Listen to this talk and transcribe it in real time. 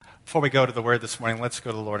Before we go to the Word this morning, let's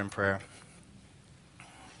go to the Lord in prayer.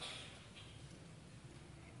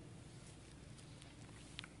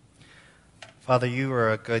 Father, you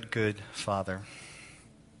are a good, good Father.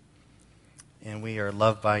 And we are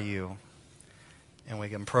loved by you. And we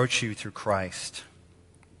can approach you through Christ.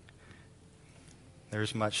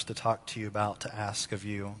 There's much to talk to you about, to ask of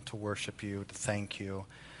you, to worship you, to thank you.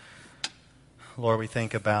 Lord, we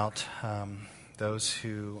think about those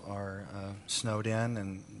who are snowed in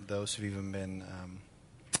and those who've even been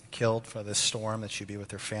killed for this storm, that you be with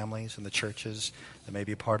their families and the churches that may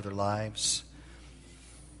be a part of their lives.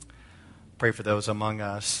 Pray for those among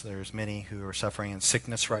us. There's many who are suffering in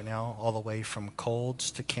sickness right now, all the way from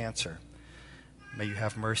colds to cancer. May you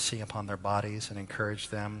have mercy upon their bodies and encourage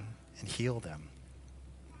them and heal them.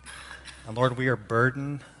 And Lord, we are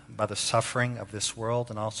burdened by the suffering of this world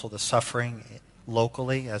and also the suffering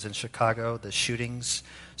locally, as in Chicago. The shootings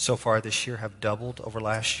so far this year have doubled over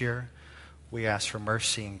last year. We ask for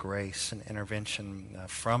mercy and grace and intervention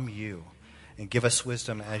from you, and give us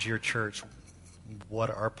wisdom as your church what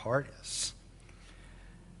our part is.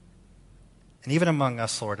 And even among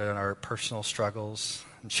us, Lord, in our personal struggles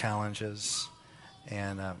and challenges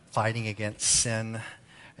and fighting against sin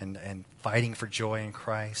and fighting for joy in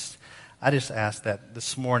Christ, I just ask that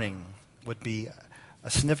this morning would be a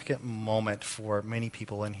significant moment for many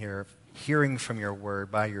people in here, hearing from your word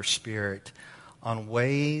by your Spirit on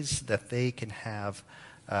ways that they can have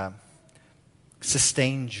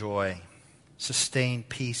sustained joy, sustained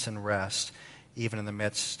peace and rest, even in the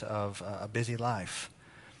midst of a busy life.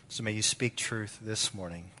 So may you speak truth this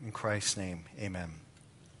morning. In Christ's name, amen.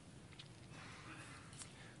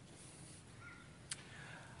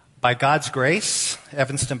 By God's grace,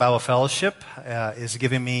 Evanston Bible Fellowship is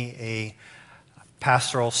giving me a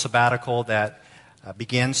pastoral sabbatical that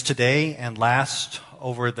begins today and lasts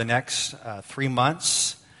over the next 3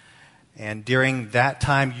 months. And during that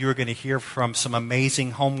time, you're going to hear from some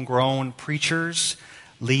amazing homegrown preachers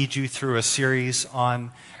lead you through a series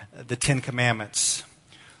on the Ten Commandments.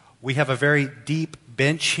 We have a very deep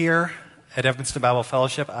bench here at Evanston Bible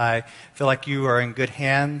Fellowship. I feel like you are in good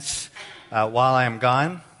hands while I am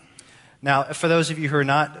gone. Now, for those of you who are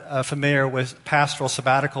not familiar with pastoral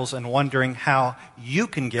sabbaticals and wondering how you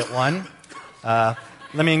can get one, let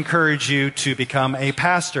me encourage you to become a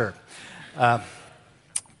pastor.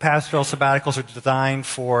 Pastoral sabbaticals are designed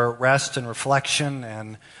for rest and reflection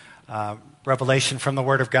and revelation from the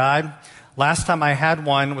Word of God. Last time I had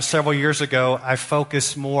one was several years ago. I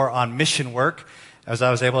focused more on mission work, as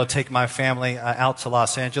I was able to take my family out to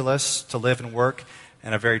Los Angeles to live and work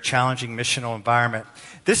in a very challenging missional environment.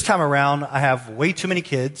 This time around, I have way too many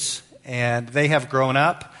kids, and they have grown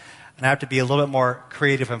up, and I have to be a little bit more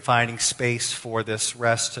creative in finding space for this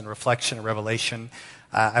rest and reflection and revelation.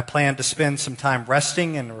 I plan to spend some time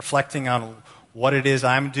resting and reflecting on what it is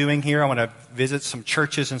I'm doing here. I want to visit some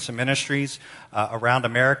churches and some ministries around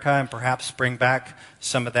America and perhaps bring back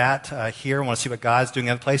some of that here. I want to see what God's doing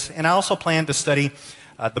in other places. And I also plan to study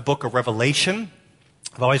the book of Revelation.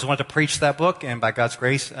 I've always wanted to preach that book, and by God's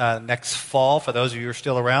grace, next fall, for those of you who are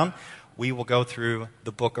still around, we will go through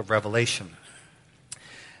the book of Revelation.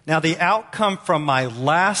 Now, the outcome from my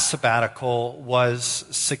last sabbatical was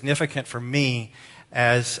significant for me,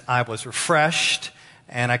 as I was refreshed,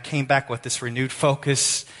 and I came back with this renewed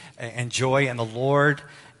focus and joy in the Lord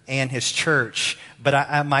and His church.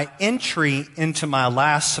 But my entry into my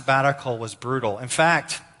last sabbatical was brutal. In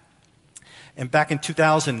fact, back in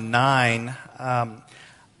 2009,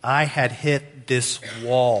 I had hit this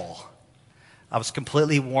wall. I was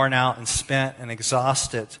completely worn out and spent and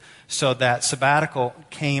exhausted. So that sabbatical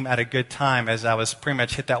came at a good time, as I was pretty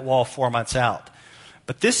much hit that wall 4 months out.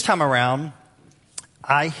 But this time around,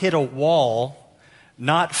 I hit a wall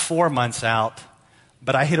not 4 months out,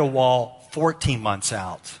 but I hit a wall 14 months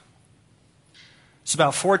out. It's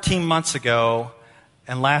about 14 months ago,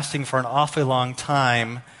 and lasting for an awfully long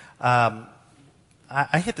time,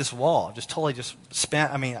 I hit this wall. Just totally just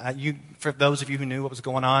spent. For those of you who knew what was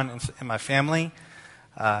going on in my family,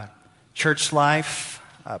 church life,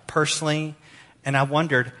 personally, and I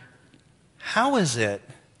wondered, how is it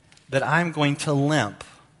that I'm going to limp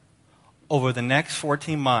over the next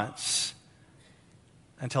 14 months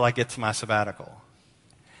until I get to my sabbatical?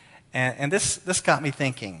 And this got me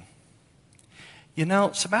thinking,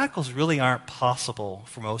 sabbaticals really aren't possible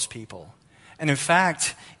for most people. And in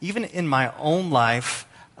fact, even in my own life,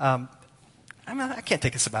 I can't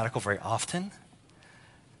take a sabbatical very often.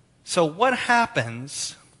 So what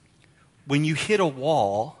happens when you hit a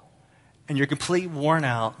wall and you're completely worn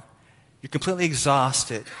out, you're completely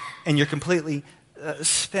exhausted, and you're completely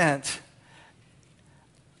spent?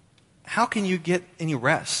 how can you get any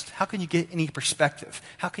rest? How can you get any perspective?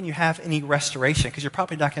 How can you have any restoration? Because you're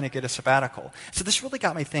probably not going to get a sabbatical. So this really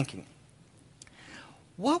got me thinking.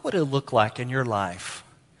 What would it look like in your life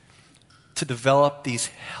to develop these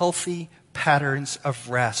healthy patterns of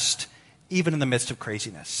rest, even in the midst of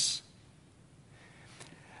craziness?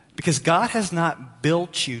 Because God has not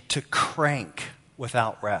built you to crank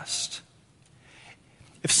without rest.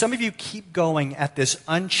 If some of you keep going at this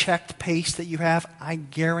unchecked pace that you have, I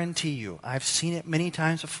guarantee you, I've seen it many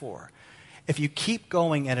times before. If you keep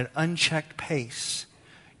going at an unchecked pace,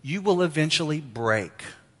 you will eventually break.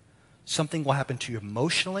 Something will happen to you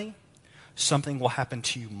emotionally. Something will happen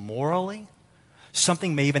to you morally.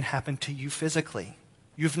 Something may even happen to you physically.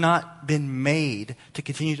 You've not been made to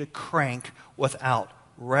continue to crank without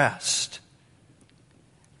rest.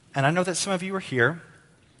 And I know that some of you are here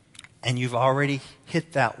and you've already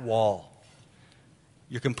hit that wall.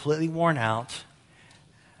 You're completely worn out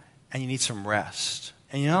and you need some rest.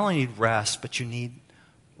 And you not only need rest, but you need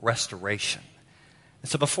restoration. And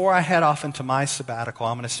so before I head off into my sabbatical,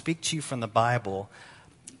 I'm going to speak to you from the Bible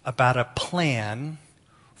about a plan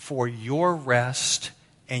for your rest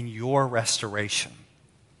and your restoration.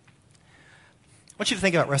 I want you to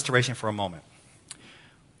think about restoration for a moment.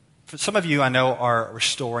 For some of you, I know, are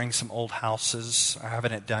restoring some old houses, or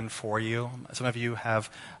having it done for you. Some of you have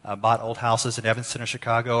bought old houses in Evanston or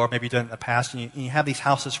Chicago, or maybe done it in the past, and you have these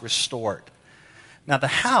houses restored. Now, the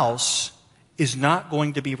house is not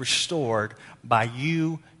going to be restored by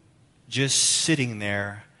you just sitting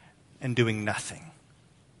there and doing nothing.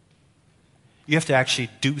 You have to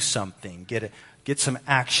actually do something, get some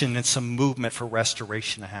action and some movement for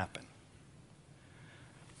restoration to happen.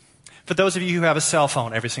 For those of you who have a cell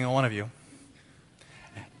phone, every single one of you,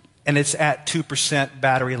 and it's at 2%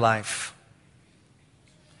 battery life,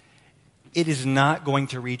 it is not going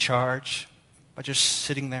to recharge by just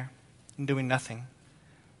sitting there and doing nothing.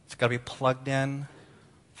 It's got to be plugged in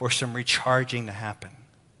for some recharging to happen.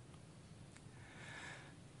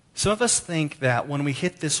 Some of us think that when we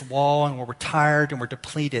hit this wall and we're tired and we're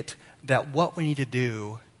depleted, that what we need to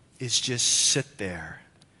do is just sit there,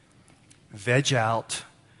 veg out,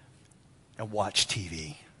 and watch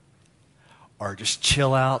TV. Or just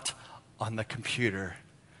chill out on the computer.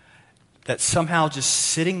 That somehow just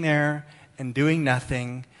sitting there and doing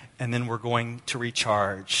nothing, and then we're going to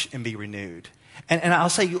recharge and be renewed. And I'll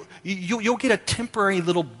say you'll get a temporary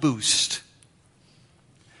little boost.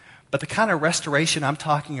 But the kind of restoration I'm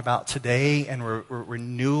talking about today and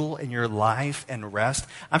renewal in your life and rest,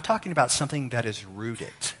 I'm talking about something that is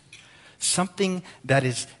rooted. Something that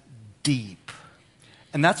is deep.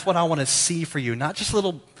 And that's what I want to see for you. Not just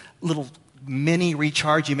little mini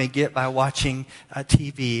recharge you may get by watching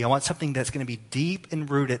TV. I want something that's going to be deep and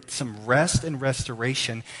rooted, some rest and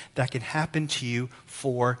restoration that can happen to you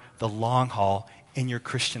for the long haul in your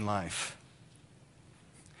Christian life.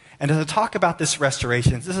 And as I talk about this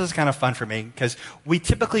restoration, this is kind of fun for me because we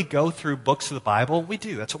typically go through books of the Bible. We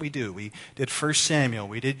do. That's what we do. We did 1 Samuel.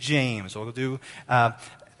 We did James. We'll do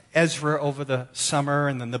Ezra over the summer,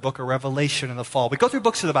 and then the book of Revelation in the fall. We go through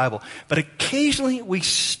books of the Bible, but occasionally we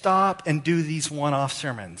stop and do these one-off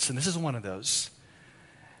sermons, and this is one of those.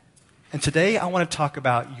 And today I want to talk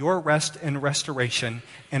about your rest and restoration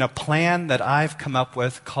in a plan that I've come up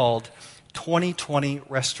with called 2020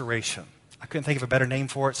 Restoration. I couldn't think of a better name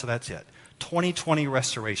for it, so that's it. 2020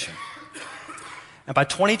 Restoration. And by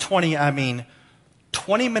 2020, I mean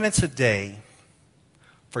 20 minutes a day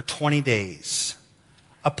for 20 days.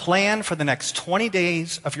 A plan for the next 20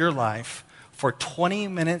 days of your life for 20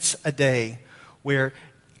 minutes a day where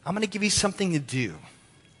I'm going to give you something to do.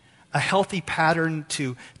 A healthy pattern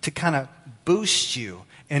to kind of boost you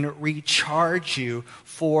and recharge you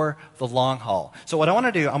for the long haul. So what I want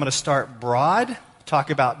to do, I'm going to start broad,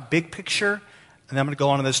 talk about big picture, and then I'm going to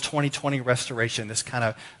go on to this 2020 restoration, this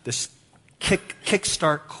quick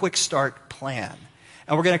start plan.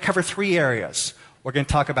 And we're going to cover 3 areas. We're going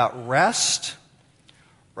to talk about rest,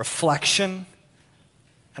 reflection,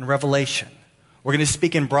 and revelation. We're going to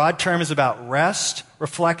speak in broad terms about rest,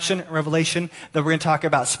 reflection, and revelation. Then we're going to talk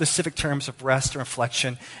about specific terms of rest and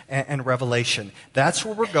reflection and revelation. That's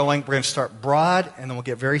where we're going. We're going to start broad, and then we'll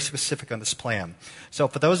get very specific on this plan. So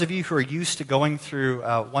for those of you who are used to going through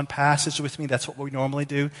one passage with me, that's what we normally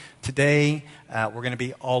do. Today, we're going to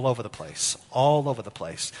be all over the place. All over the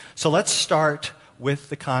place. So let's start with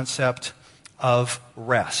the concept of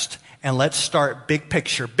rest. And let's start big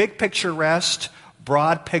picture. Big picture rest,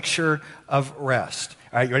 broad picture of rest.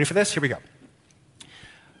 All right, you ready for this? Here we go.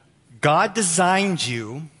 God designed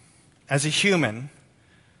you as a human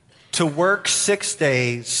to work 6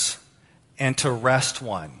 days and to rest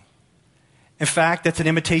 1. In fact, that's an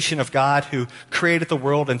imitation of God who created the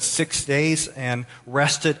world in 6 days and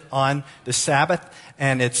rested on the Sabbath.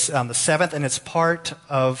 And it's on the seventh, and it's part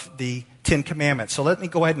of the Ten Commandments. So let me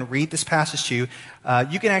go ahead and read this passage to you.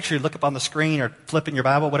 You can actually look up on the screen or flip in your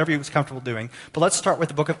Bible, whatever you're comfortable doing. But let's start with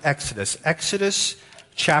the book of Exodus. Exodus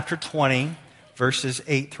chapter 20, verses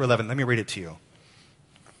 8 through 11. Let me read it to you.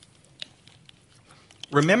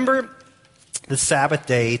 Remember the Sabbath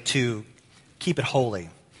day to keep it holy.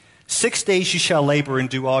 6 days you shall labor and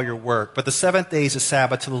do all your work, but the seventh day is a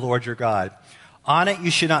Sabbath to the Lord your God. On it you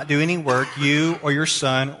should not do any work, you or your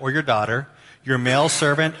son or your daughter, your male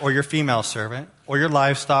servant or your female servant, or your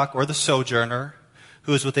livestock or the sojourner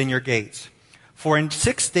who is within your gates. For in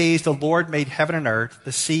 6 days the Lord made heaven and earth,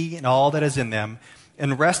 the sea and all that is in them,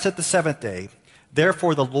 and rested the seventh day.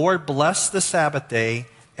 Therefore the Lord blessed the Sabbath day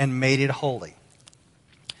and made it holy.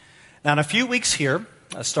 Now in a few weeks here,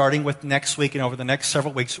 starting with next week and over the next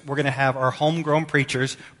several weeks, we're going to have our homegrown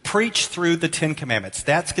preachers preach through the Ten Commandments.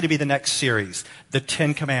 That's going to be the next series, the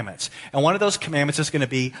Ten Commandments. And one of those commandments is going to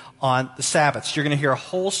be on the Sabbath. You're going to hear a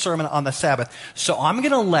whole sermon on the Sabbath. So I'm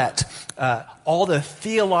going to let all the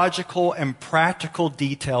theological and practical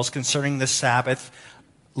details concerning the Sabbath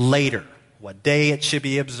later. What day it should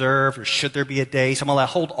be observed, or should there be a day. So I'm going to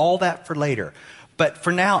hold all that for later. But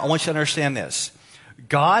for now, I want you to understand this.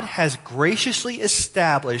 God has graciously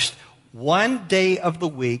established one day of the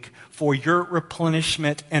week for your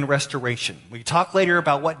replenishment and restoration. We can talk later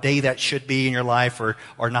about what day that should be in your life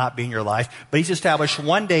or not be in your life, but He's established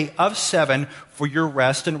one day of 7 for your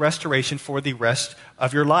rest and restoration for the rest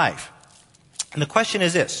of your life. And the question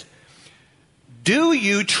is this: do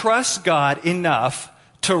you trust God enough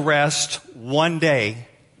to rest one day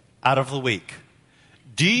out of the week?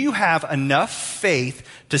 Do you have enough faith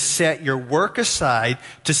to set your work aside,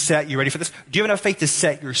 you ready for this? Do you have enough faith to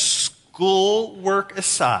set your school work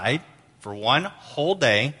aside for one whole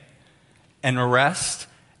day and rest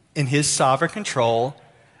in His sovereign control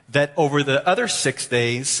that over the other 6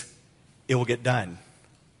 days, it will get done?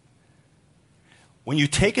 When you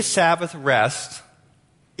take a Sabbath rest,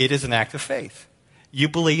 it is an act of faith. You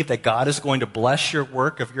believe that God is going to bless your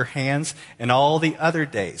work of your hands and all the other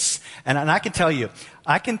days. And I can tell you,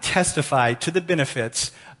 I can testify to the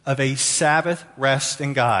benefits of a Sabbath rest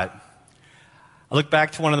in God. I look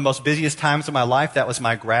back to one of the most busiest times of my life. That was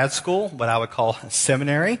my grad school, what I would call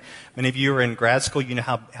seminary. Many of you are in grad school. You know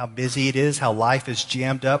how busy it is, how life is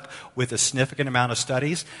jammed up with a significant amount of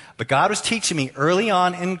studies. But God was teaching me early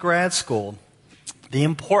on in grad school the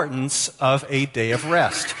importance of a day of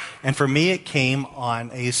rest. And for me, it came on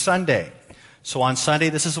a Sunday. So on Sunday,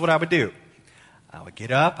 this is what I would do. I would get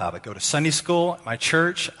up, I would go to Sunday school at my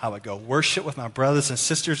church, I would go worship with my brothers and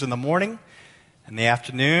sisters in the morning. In the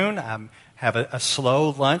afternoon, have a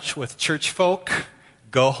slow lunch with church folk,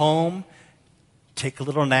 go home, take a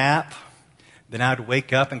little nap. Then I would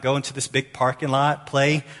wake up and go into this big parking lot,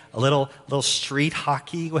 play a little street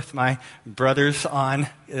hockey with my brothers on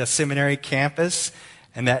the seminary campus.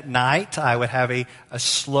 And that night, I would have a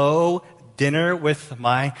slow dinner with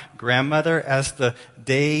my grandmother as the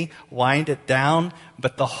day winded down.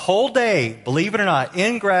 But the whole day, believe it or not,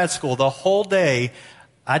 in grad school, the whole day,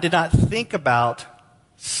 I did not think about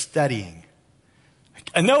studying.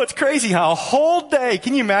 I know it's crazy how a whole day,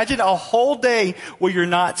 can you imagine a whole day where you're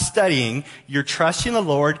not studying, you're trusting the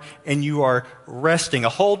Lord, and you are resting. A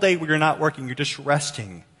whole day where you're not working, you're just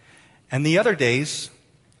resting. And the other days,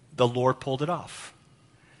 the Lord pulled it off.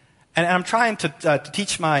 And I'm trying to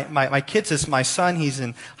teach my kids this. My son, he's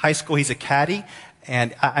in high school, he's a caddy,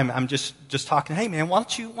 and I'm just talking, hey man, why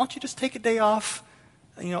don't you just take a day off?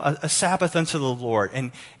 A Sabbath unto the Lord.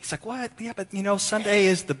 And he's like, what? Yeah, but Sunday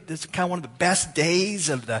is kind of one of the best days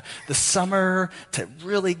of the summer to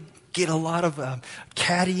really get a lot of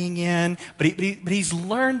caddying in. But he's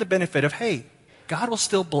learned the benefit of, hey, God will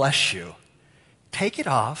still bless you. Take it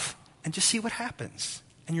off and just see what happens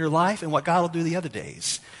in your life and what God will do the other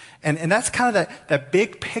days. And that's kind of that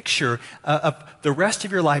big picture of the rest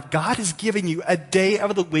of your life. God has given you a day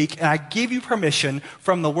of the week, and I give you permission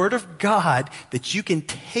from the Word of God that you can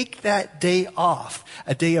take that day off,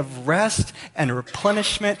 a day of rest and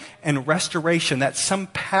replenishment and restoration. That's some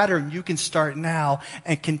pattern you can start now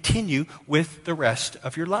and continue with the rest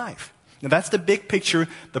of your life. Now, that's the big picture,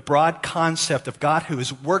 the broad concept of God who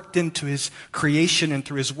has worked into His creation and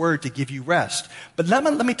through His Word to give you rest. But let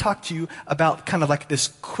me talk to you about kind of like this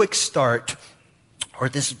quick start or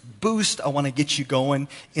this boost I want to get you going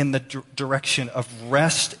in the direction of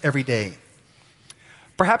rest every day.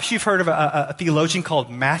 Perhaps you've heard of a theologian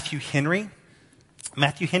called Matthew Henry.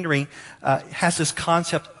 Matthew Henry has this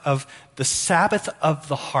concept of the Sabbath of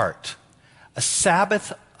the heart. A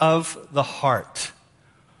Sabbath of the heart.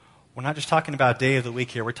 We're not just talking about a day of the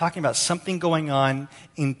week here. We're talking about something going on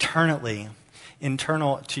internally,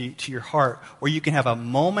 internal to your heart, where you can have a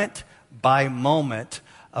moment by moment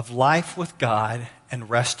of life with God and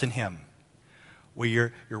rest in Him. Where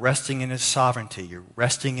you're resting in His sovereignty, you're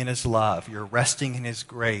resting in His love, you're resting in His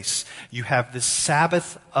grace. You have this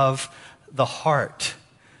Sabbath of the heart,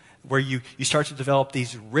 where you start to develop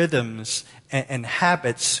these rhythms and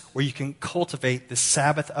habits where you can cultivate the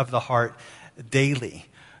Sabbath of the heart daily.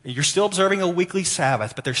 You're still observing a weekly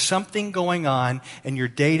Sabbath, but there's something going on in your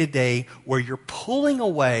day-to-day where you're pulling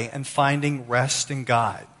away and finding rest in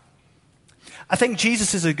God. I think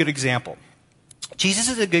Jesus is a good example. Jesus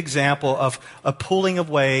is a good example of pulling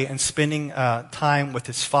away and spending time with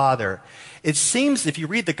His Father. It seems, if you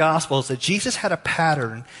read the Gospels, that Jesus had a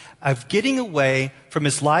pattern of getting away from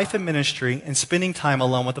His life and ministry and spending time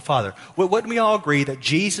alone with the Father. Wouldn't we all agree that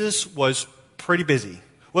Jesus was pretty busy?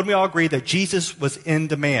 Wouldn't we all agree that Jesus was in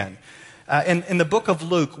demand? In the book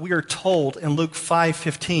of Luke, we are told in Luke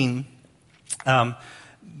 5:15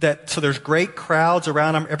 that so there's great crowds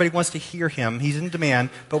around Him. Everybody wants to hear Him. He's in demand.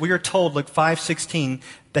 But we are told, Luke 5:16,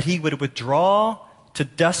 that He would withdraw to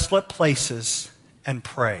desolate places and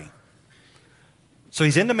pray. So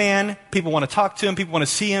He's in demand. People want to talk to Him. People want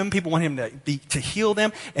to see Him. People want Him to heal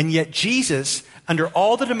them. And yet Jesus, under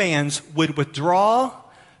all the demands, would withdraw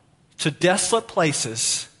to desolate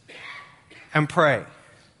places and pray.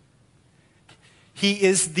 He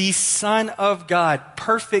is the Son of God,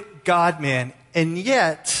 perfect God-man, and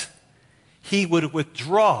yet He would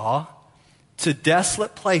withdraw to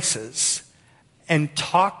desolate places and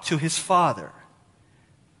talk to His Father.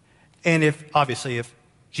 And if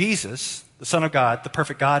Jesus, the Son of God, the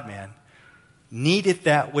perfect God-man, needed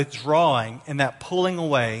that withdrawing and that pulling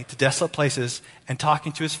away to desolate places and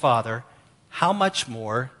talking to His Father, how much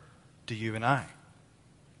more do you and I?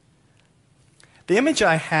 The image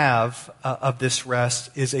I have of this rest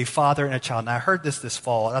is a father and a child. And I heard this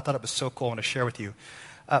fall, and I thought it was so cool. I want to share with you.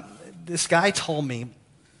 This guy told me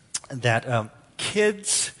that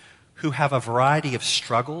kids who have a variety of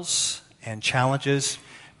struggles and challenges,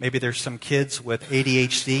 maybe there's some kids with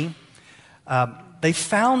ADHD, they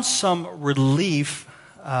found some relief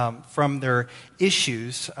from their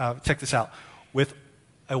issues, check this out, with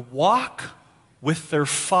a walk with their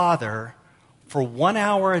father for 1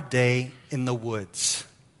 hour a day in the woods.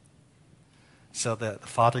 So the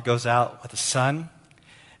father goes out with the son,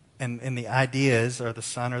 and the idea is, or the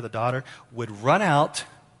son or the daughter would run out,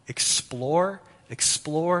 explore,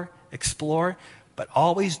 but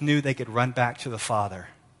always knew they could run back to the father.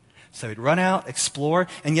 So he'd run out, explore,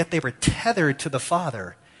 and yet they were tethered to the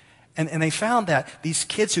father. And they found that these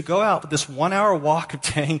kids who go out with this 1 hour walk a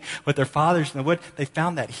day with their fathers in the wood, they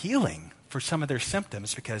found that healing for some of their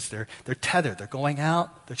symptoms because they're tethered. They're going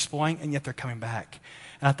out, they're exploring, and yet they're coming back.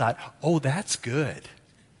 And I thought, oh, that's good.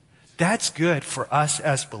 That's good for us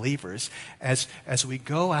as believers as we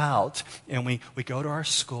go out and we go to our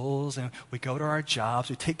schools and we go to our jobs,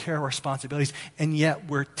 we take care of our responsibilities, and yet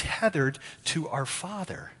we're tethered to our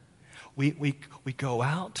Father. We go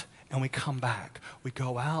out and we come back. We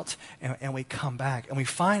go out and we come back. And we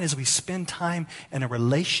find as we spend time in a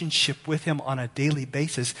relationship with Him on a daily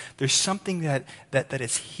basis, there's something that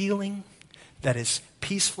is healing, that is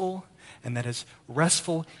peaceful, and that is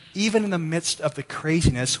restful. Even in the midst of the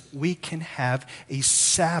craziness, we can have a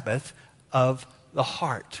Sabbath of the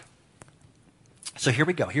heart. So here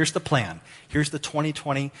we go. Here's the plan. Here's the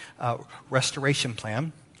 2020 restoration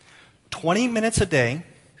plan. 20 minutes a day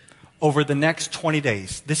over the next 20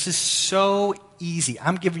 days. This is so easy.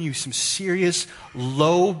 I'm giving you some serious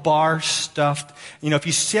low bar stuff. You know, if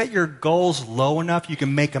you set your goals low enough, you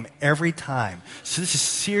can make them every time. So this is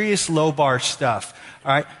serious low bar stuff.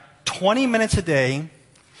 All right, 20 minutes a day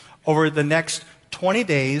over the next 20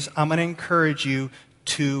 days, I'm going to encourage you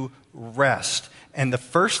to rest. And the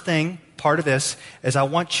first thing, part of this, is I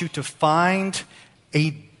want you to find a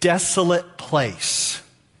desolate place.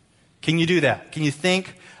 Can you do that? Can you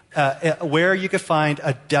think where you could find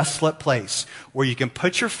a desolate place where you can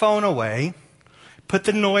put your phone away, put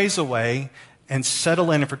the noise away, and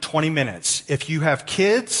settle in for 20 minutes. If you have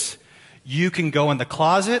kids, you can go in the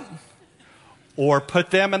closet or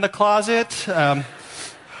put them in the closet.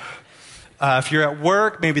 If you're at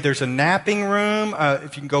work, maybe there's a napping room.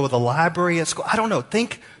 If you can go to the library at school. I don't know.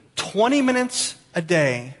 Think 20 minutes a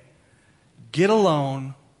day. Get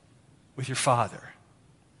alone with your Father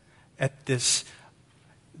at this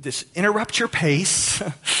interrupt your pace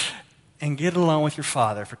and get alone with your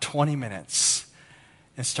Father for 20 minutes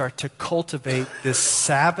and start to cultivate this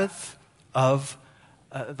Sabbath of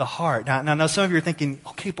the heart. Now, some of you are thinking,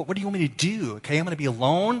 okay, but what do you want me to do? Okay, I'm going to be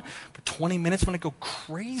alone for 20 minutes. I'm going to go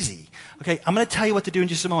crazy. Okay, I'm going to tell you what to do in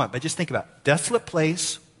just a moment, but just think about it. Desolate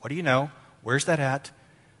place. What do you know? Where's that at?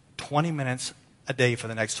 20 minutes a day for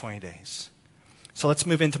the next 20 days. So let's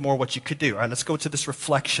move into more what you could do. All right, let's go to this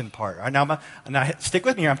reflection part. All right, now stick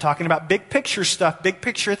with me here. I'm talking about big picture stuff. Big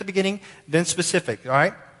picture at the beginning, then specific. All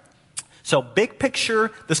right? So big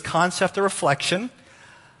picture, this concept of reflection.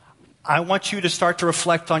 I want you to start to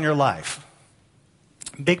reflect on your life.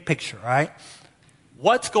 Big picture, all right?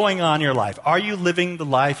 What's going on in your life? Are you living the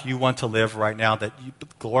life you want to live right now that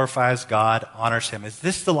glorifies God, honors Him? Is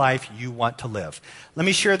this the life you want to live? Let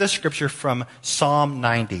me share this scripture from Psalm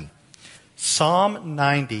 90. Psalm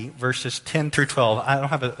 90, verses 10 through 12. I don't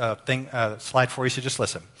have a slide for you, so just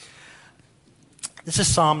listen. This is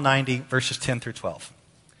Psalm 90, verses 10 through 12.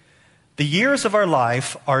 The years of our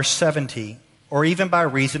life are 70, or even by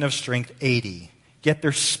reason of strength 80. Yet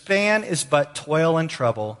their span is but toil and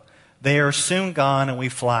trouble. They are soon gone and we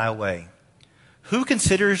fly away. Who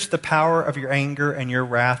considers the power of your anger and your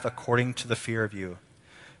wrath according to the fear of you?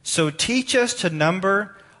 So teach us to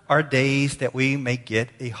number our days that we may get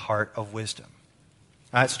a heart of wisdom.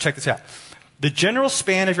 All right, so check this out. The general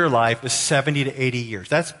span of your life is 70 to 80 years.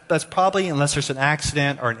 That's probably, unless there's an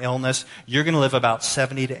accident or an illness, you're going to live about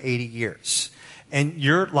 70 to 80 years. And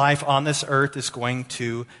your life on this earth is going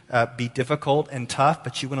to be difficult and tough,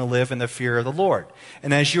 but you want to live in the fear of the Lord.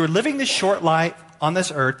 And as you're living this short life on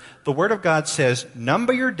this earth, the Word of God says,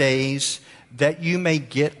 number your days that you may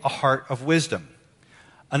get a heart of wisdom.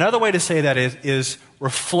 Another way to say that is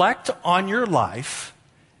reflect on your life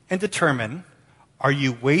and determine, are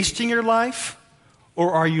you wasting your life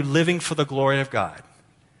or are you living for the glory of God?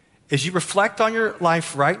 As you reflect on your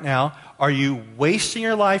life right now, are you wasting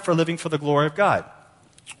your life or living for the glory of God?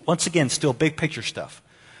 Once again, still big picture stuff.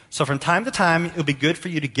 So from time to time, it'll be good for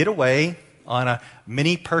you to get away on a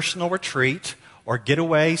mini personal retreat, or get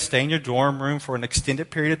away, stay in your dorm room for an extended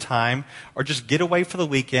period of time, or just get away for the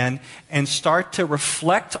weekend and start to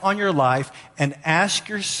reflect on your life and ask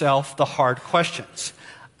yourself the hard questions.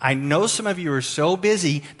 I know some of you are so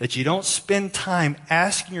busy that you don't spend time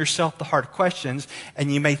asking yourself the hard questions,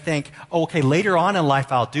 and you may think, oh, okay, later on in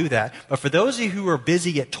life I'll do that. But for those of you who are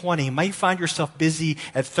busy at 20, you might find yourself busy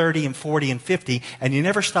at 30 and 40 and 50, and you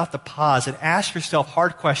never stop to pause and ask yourself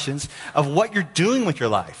hard questions of what you're doing with your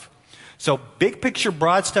life. So big picture,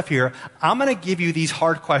 broad stuff here. I'm going to give you these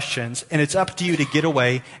hard questions, and it's up to you to get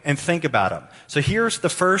away and think about them. So here's the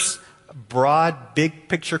first broad, big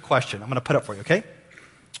picture question I'm going to put up for you, okay?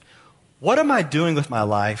 What am I doing with my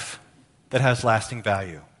life that has lasting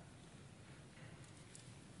value?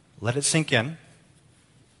 Let it sink in.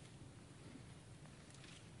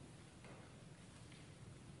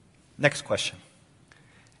 Next question.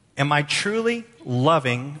 Am I truly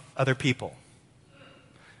loving other people?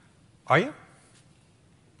 Are you?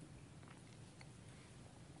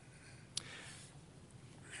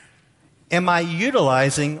 Am I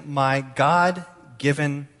utilizing my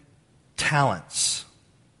God-given talents?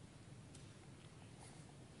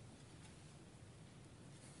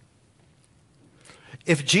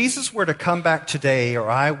 If Jesus were to come back today, or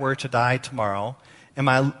I were to die tomorrow, am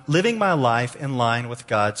I living my life in line with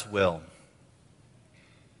God's will?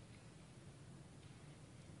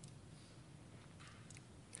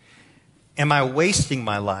 Am I wasting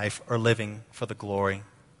my life or living for the glory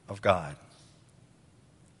of God?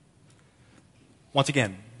 Once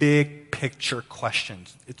again, big picture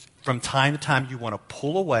questions. It's from time to time you want to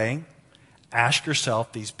pull away, ask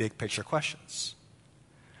yourself these big picture questions.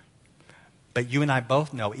 But you and I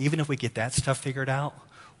both know, even if we get that stuff figured out,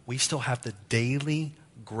 we still have the daily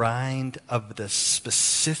grind of the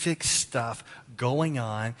specific stuff going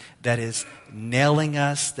on that is nailing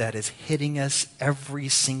us, that is hitting us every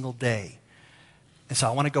single day. And so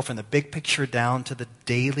I want to go from the big picture down to the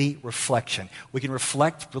daily reflection. We can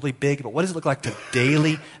reflect really big, but what does it look like to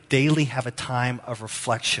daily have a time of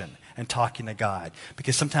reflection and talking to God?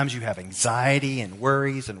 Because sometimes you have anxiety and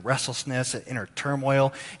worries and restlessness and inner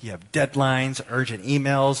turmoil. You have deadlines, urgent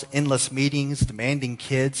emails, endless meetings, demanding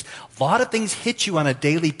kids. A lot of things hit you on a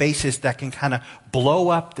daily basis that can kind of blow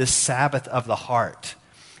up this Sabbath of the heart.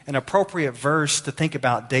 An appropriate verse to think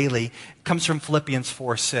about daily comes from Philippians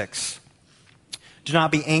 4:6. Do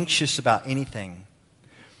not be anxious about anything,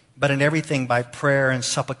 but in everything by prayer and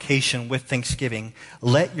supplication with thanksgiving,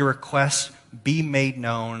 let your requests be made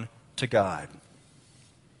known to God.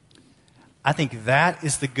 I think that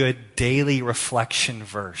is the good daily reflection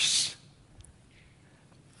verse.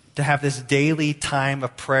 to have this daily time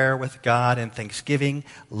of prayer with God and thanksgiving.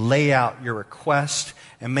 Lay out your request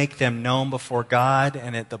and make them known before God.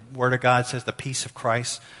 And the Word of God says the peace of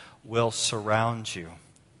Christ will surround you.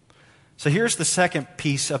 So here's the second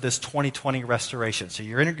piece of this 2020 restoration. So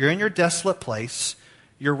you're in your desolate place.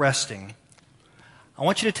 You're resting. I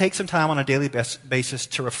want you to take some time on a daily basis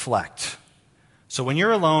to reflect. So when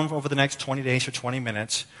you're alone over the next 20 days or 20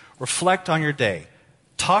 minutes, reflect on your day.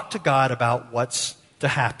 Talk to God about what's to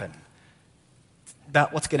happen,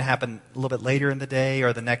 about what's going to happen a little bit later in the day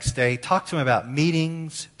or the next day. Talk to Him about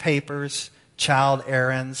meetings, papers, child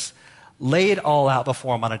errands. Lay it all out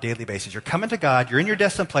before Him on a daily basis. You're coming to God, you're in your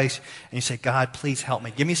destined place, and you say, God, please help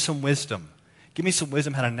me. Give me some wisdom. Give me some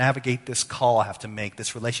wisdom how to navigate this call I have to make,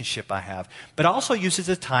 this relationship I have. But also use it as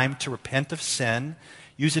a time to repent of sin.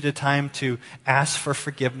 Use it as a time to ask for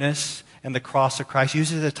forgiveness and the cross of Christ.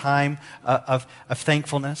 Use it as a time of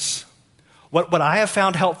thankfulness. What I have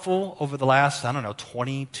found helpful over the last,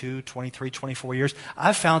 22, 23, 24 years,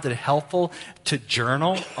 I've found it helpful to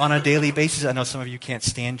journal on a daily basis. I know some of you can't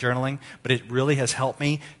stand journaling, but it really has helped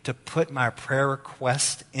me to put my prayer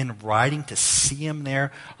request in writing, to see them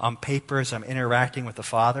there on paper as I'm interacting with the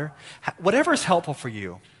Father. Whatever is helpful for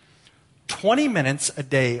you. 20 minutes a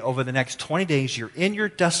day over the next 20 days, you're in your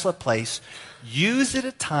desolate place. Use it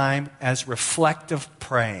at time as reflective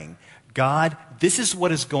praying. God, this is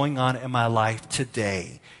what is going on in my life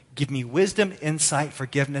today. Give me wisdom, insight,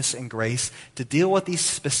 forgiveness, and grace to deal with these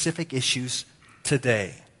specific issues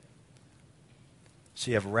today.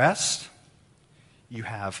 So you have rest, you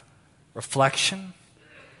have reflection,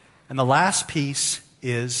 and the last piece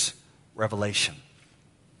is revelation.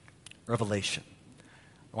 Revelation.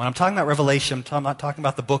 When I'm talking about revelation, I'm not talking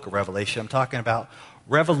about the book of Revelation. I'm talking about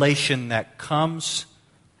revelation that comes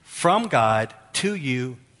from God to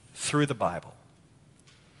you through the Bible.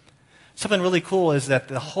 Something really cool is that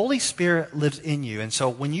the Holy Spirit lives in you. And so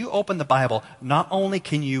when you open the Bible, not only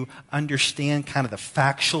can you understand kind of the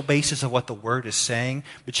factual basis of what the Word is saying,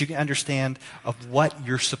 but you can understand of what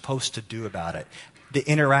you're supposed to do about it, the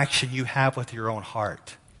interaction you have with your own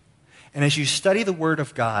heart. And as you study the Word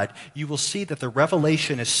of God, you will see that the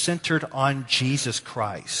revelation is centered on Jesus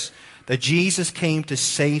Christ. That Jesus came to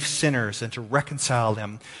save sinners and to reconcile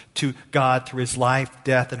them to God through His life,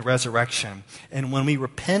 death, and resurrection. And when we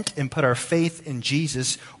repent and put our faith in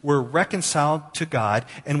Jesus, we're reconciled to God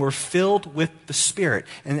and we're filled with the Spirit.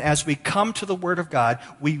 And as we come to the Word of God,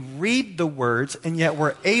 we read the words and yet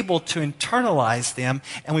we're able to internalize them,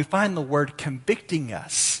 and we find the Word convicting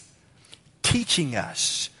us, teaching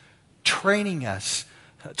us, training us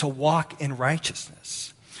to walk in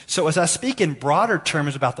righteousness. So as I speak in broader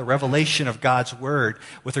terms about the revelation of God's Word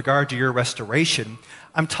with regard to your restoration,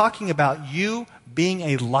 I'm talking about you being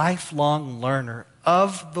a lifelong learner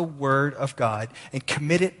of the Word of God and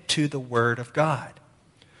committed to the Word of God.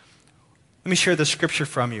 Let me share the scripture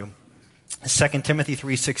from you. 2 Timothy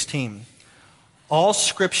 3:16. All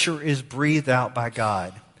Scripture is breathed out by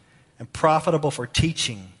God and profitable for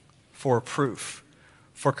teaching, for reproof,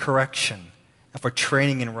 for correction, and for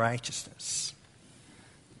training in righteousness.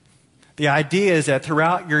 The idea is that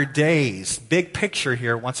throughout your days, big picture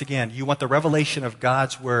here, once again, you want the revelation of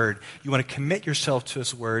God's Word. You want to commit yourself to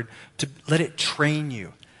His Word, to let it train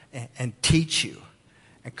you and teach you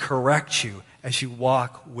and correct you as you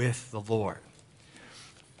walk with the Lord.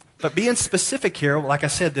 But being specific here, like I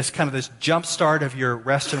said, this jump start of your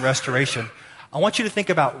rest and restoration, I want you to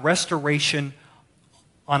think about restoration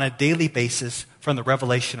on a daily basis from the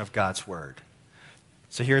revelation of God's Word.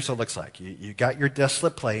 So here's what it looks like. You got your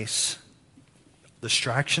desolate place.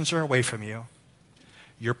 Distractions are away from you.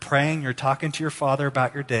 You're praying, you're talking to your Father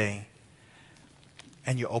about your day,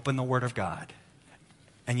 and you open the Word of God,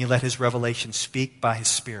 and you let His revelation speak by His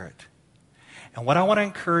Spirit. And what I want to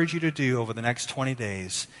encourage you to do over the next 20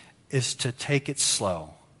 days is to take it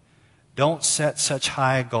slow. Don't set such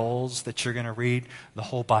high goals that you're going to read the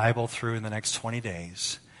whole Bible through in the next 20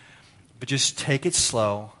 days. But just take it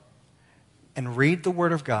slow and read the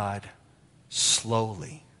Word of God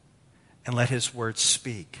slowly and let His Word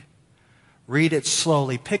speak. Read it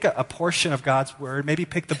slowly. Pick a portion of God's Word. Maybe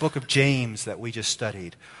pick the book of James that we just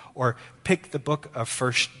studied. Or pick the book of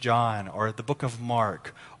 1 John or the book of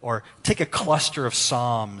Mark. Or take a cluster of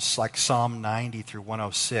Psalms like Psalm 90 through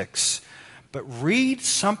 106. But read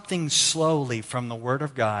something slowly from the Word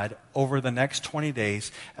of God over the next 20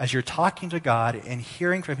 days as you're talking to God and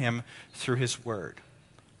hearing from Him through His Word.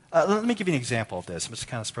 Let me give you an example of this. I'm just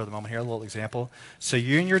kind of spur of the moment here, a little example. So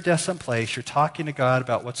you're in your desolate place. You're talking to God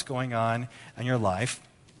about what's going on in your life.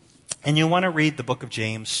 And you want to read the book of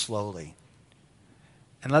James slowly.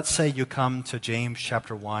 And let's say you come to James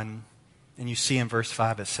chapter 1, and you see in verse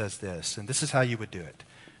 5 it says this, and this is how you would do it.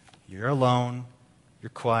 You're alone, you're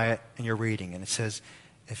quiet, and you're reading. And it says,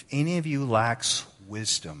 if any of you lacks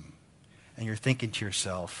wisdom, and you're thinking to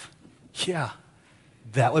yourself, yeah,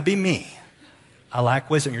 that would be me. I lack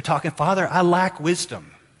wisdom. You're talking, Father, I lack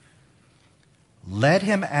wisdom. Let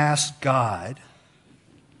him ask God,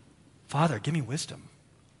 Father, give me wisdom.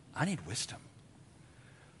 I need wisdom.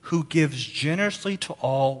 Who gives generously to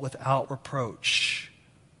all without reproach.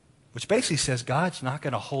 Which basically says God's not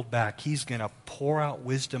going to hold back. He's going to pour out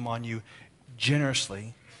wisdom on you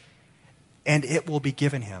generously, and it will be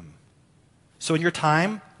given him. So in your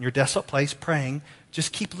time, in your desolate place, praying,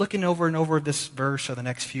 just keep looking over and over this verse or the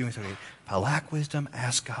next few. And say, if I lack wisdom,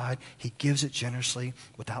 ask God. He gives it generously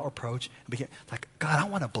without reproach. Like, God, I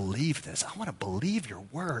want to believe this. I want to believe your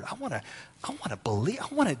word. I want to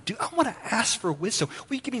ask for wisdom.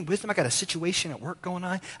 Will you give me wisdom? I got a situation at work going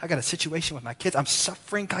on. I got a situation with my kids. I'm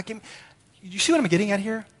suffering. God, give me. You see what I'm getting at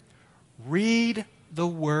here? Read the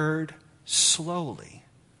word slowly.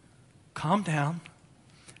 Calm down.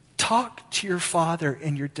 Talk to your Father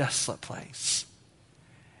in your desolate place.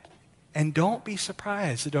 And don't be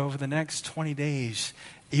surprised that over the next 20 days,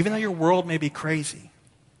 even though your world may be crazy,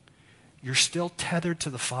 you're still tethered to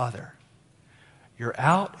the Father. You're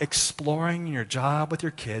out exploring your job with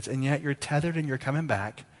your kids, and yet you're tethered and you're coming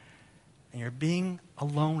back, and you're being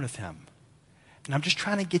alone with him. And I'm just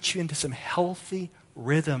trying to get you into some healthy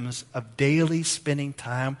rhythms of daily spending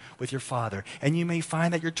time with your Father. And you may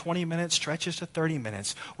find that your 20 minutes stretches to 30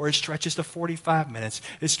 minutes, or it stretches to 45 minutes,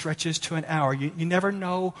 it stretches to an hour. You never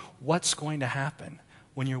know what's going to happen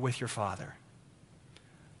when you're with your Father.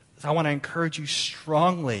 So I want to encourage you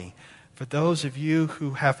strongly, for those of you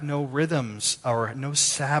who have no rhythms or no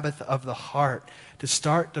Sabbath of the heart, to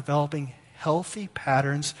start developing healthy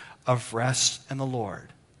patterns of rest in the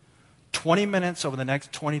Lord. 20 minutes over the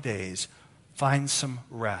next 20 days, find some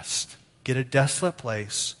rest. Get a desolate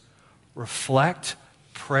place, reflect,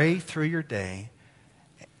 pray through your day,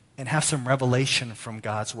 and have some revelation from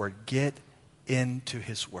God's word. Get into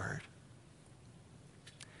his word.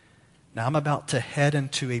 Now I'm about to head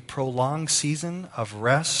into a prolonged season of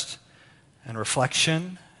rest and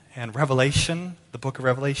reflection and revelation, the book of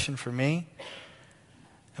Revelation for me.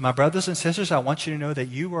 And my brothers and sisters, I want you to know that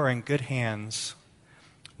you are in good hands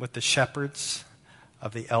with the shepherds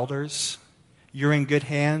of the elders. You're in good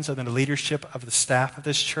hands under the leadership of the staff of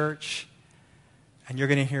this church. And you're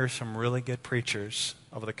going to hear some really good preachers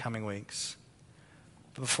over the coming weeks.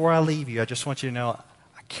 But before I leave you, I just want you to know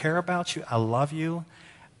I care about you, I love you,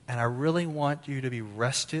 and I really want you to be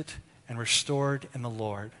rested and restored in the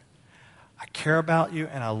Lord. I care about you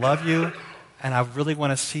and I love you, and I really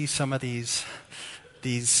want to see some of these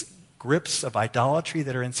grips of idolatry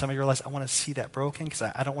that are in some of your lives. I want to see that broken, because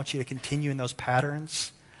I don't want you to continue in those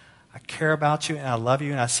patterns. I care about you and I love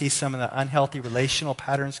you, and I see some of the unhealthy relational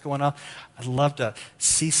patterns going on. I'd love to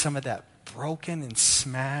see some of that broken and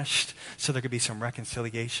smashed so there could be some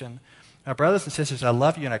reconciliation. Now, brothers and sisters, I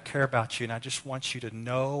love you and I care about you, and I just want you to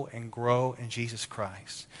know and grow in Jesus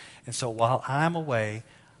Christ. And so while I'm away,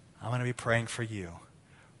 I'm going to be praying for you,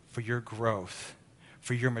 for your growth,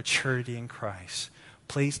 for your maturity in Christ.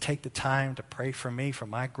 Please take the time to pray for me, for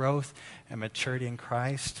my growth and maturity in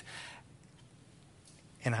Christ.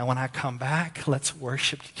 And when I come back, let's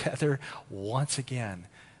worship together once again.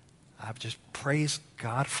 I just praise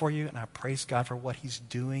God for you, and I praise God for what he's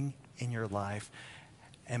doing in your life.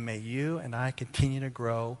 And may you and I continue to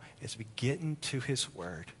grow as we get into his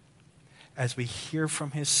word, as we hear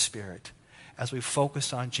from his Spirit, as we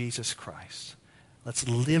focus on Jesus Christ. Let's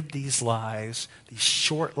live these lives, these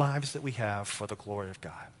short lives that we have, for the glory of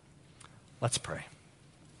God. Let's pray.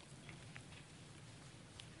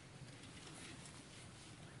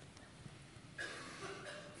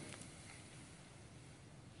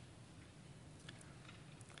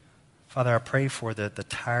 Father, I pray for the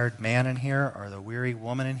tired man in here or the weary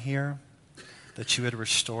woman in here, that you would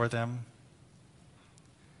restore them,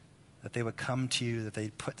 that they would come to you, that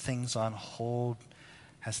they'd put things on hold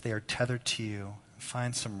as they are tethered to you, and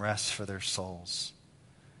find some rest for their souls.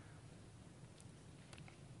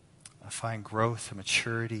 I find growth and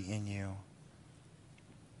maturity in you.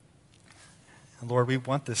 And Lord, we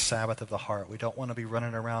want this Sabbath of the heart. We don't want to be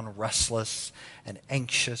running around restless and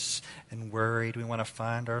anxious and worried. We want to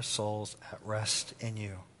find our souls at rest in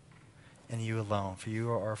you alone. For you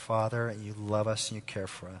are our Father, and you love us and you care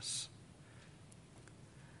for us.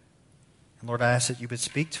 And Lord, I ask that you would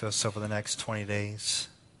speak to us over the next 20 days,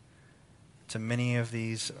 to many of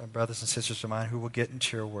these brothers and sisters of mine who will get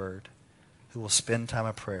into your word, who will spend time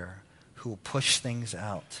of prayer, who will push things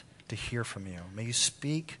out to hear from you. May you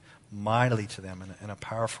speak mightily to them in a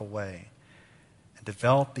powerful way. and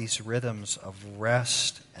develop these rhythms of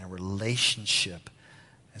rest and relationship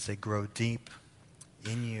as they grow deep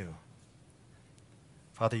in you.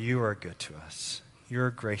 Father, you are good to us. You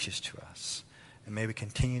are gracious to us. And may we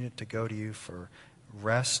continue to go to you for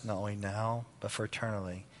rest, not only now, but for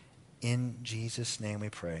eternally. In Jesus' name we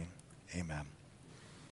pray. Amen.